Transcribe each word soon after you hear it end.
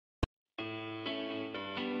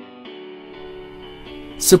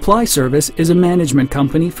Supply Service is a management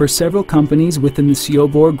company for several companies within the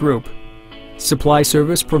Siobor Group. Supply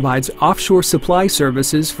Service provides offshore supply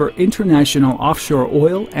services for international offshore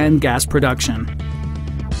oil and gas production.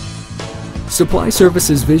 Supply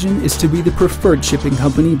Service's vision is to be the preferred shipping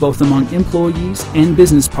company both among employees and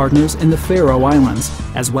business partners in the Faroe Islands,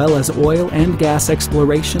 as well as oil and gas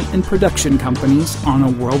exploration and production companies on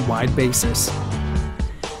a worldwide basis.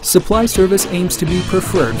 Supply Service aims to be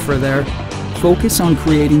preferred for their focus on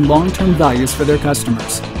creating long-term values for their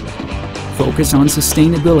customers, focus on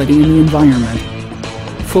sustainability in the environment,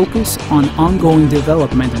 focus on ongoing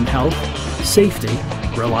development in health, safety,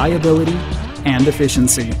 reliability, and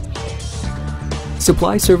efficiency.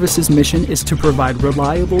 Supply Service's mission is to provide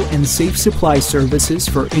reliable and safe supply services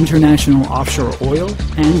for international offshore oil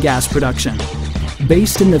and gas production.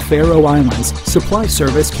 Based in the Faroe Islands, Supply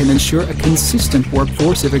Service can ensure a consistent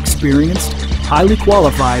workforce of experienced, highly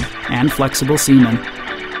qualified, and flexible seamen.